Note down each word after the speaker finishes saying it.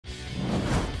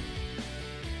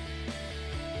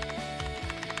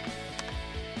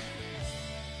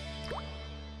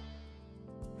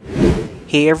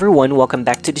Hey everyone, welcome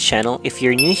back to the channel. If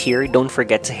you're new here, don't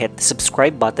forget to hit the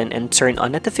subscribe button and turn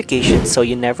on notifications so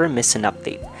you never miss an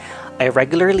update. I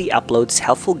regularly upload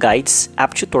helpful guides,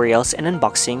 app tutorials, and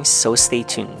unboxings, so stay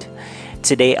tuned.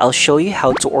 Today, I'll show you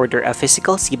how to order a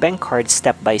physical SeaBank card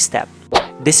step by step.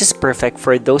 This is perfect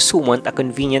for those who want a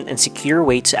convenient and secure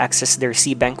way to access their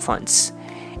SeaBank funds.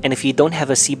 And if you don't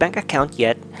have a SeaBank account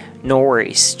yet, no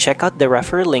worries. Check out the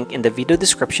referral link in the video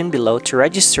description below to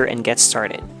register and get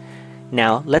started.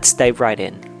 Now, let's dive right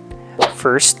in.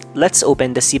 First, let's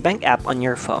open the SeaBank app on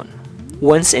your phone.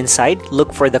 Once inside,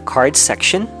 look for the cards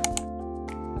section.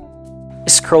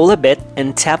 Scroll a bit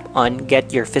and tap on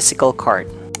Get Your Physical Card.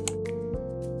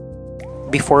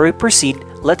 Before we proceed,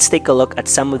 let's take a look at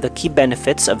some of the key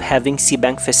benefits of having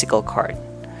SeaBank Physical Card.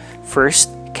 First,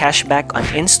 cashback on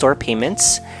in-store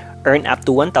payments. Earn up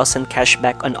to 1,000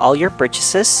 cashback on all your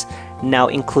purchases, now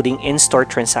including in-store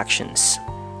transactions.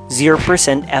 0%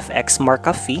 FX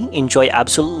markup fee. Enjoy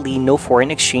absolutely no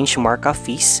foreign exchange markup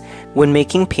fees when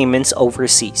making payments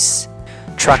overseas.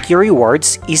 Track your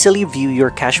rewards. Easily view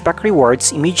your cashback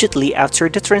rewards immediately after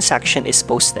the transaction is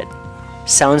posted.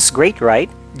 Sounds great, right?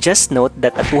 Just note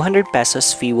that a 200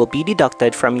 pesos fee will be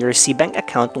deducted from your SeaBank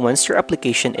account once your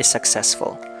application is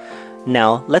successful.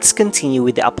 Now, let's continue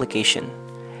with the application.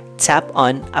 Tap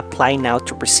on Apply Now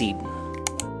to proceed.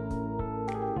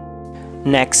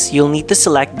 Next, you'll need to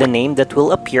select the name that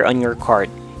will appear on your card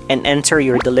and enter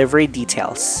your delivery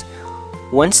details.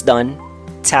 Once done,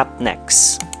 tap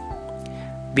Next.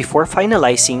 Before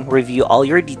finalizing, review all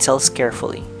your details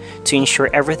carefully to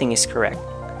ensure everything is correct.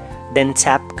 Then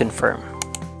tap Confirm.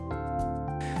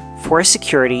 For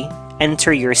security,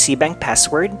 enter your SeaBank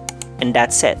password, and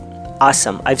that's it.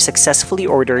 Awesome, I've successfully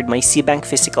ordered my SeaBank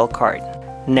physical card.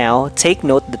 Now, take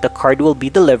note that the card will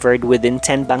be delivered within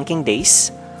 10 banking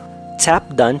days.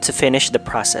 Tap Done to finish the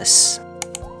process.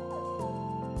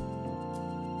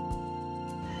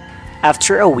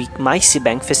 After a week, my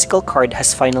SeaBank physical card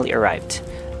has finally arrived.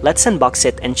 Let's unbox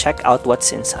it and check out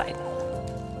what's inside.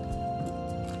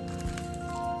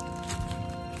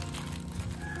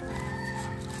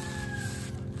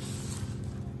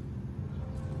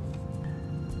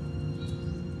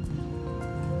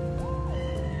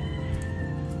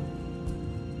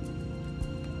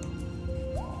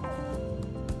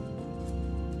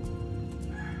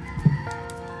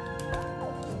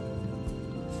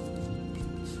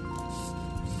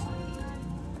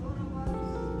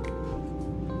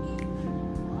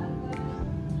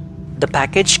 The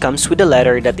package comes with a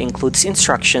letter that includes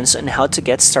instructions on how to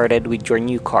get started with your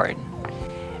new card.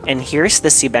 And here's the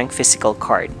SeaBank physical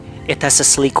card. It has a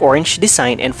sleek orange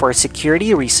design, and for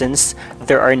security reasons,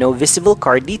 there are no visible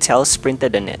card details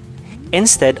printed on it.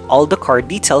 Instead, all the card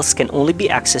details can only be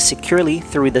accessed securely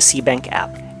through the SeaBank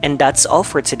app. And that's all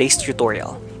for today's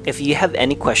tutorial. If you have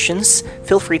any questions,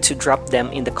 feel free to drop them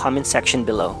in the comment section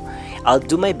below. I'll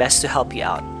do my best to help you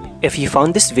out. If you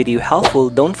found this video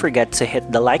helpful, don't forget to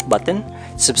hit the like button,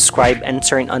 subscribe, and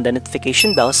turn on the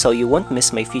notification bell so you won't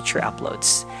miss my future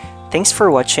uploads. Thanks for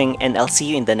watching, and I'll see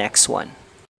you in the next one.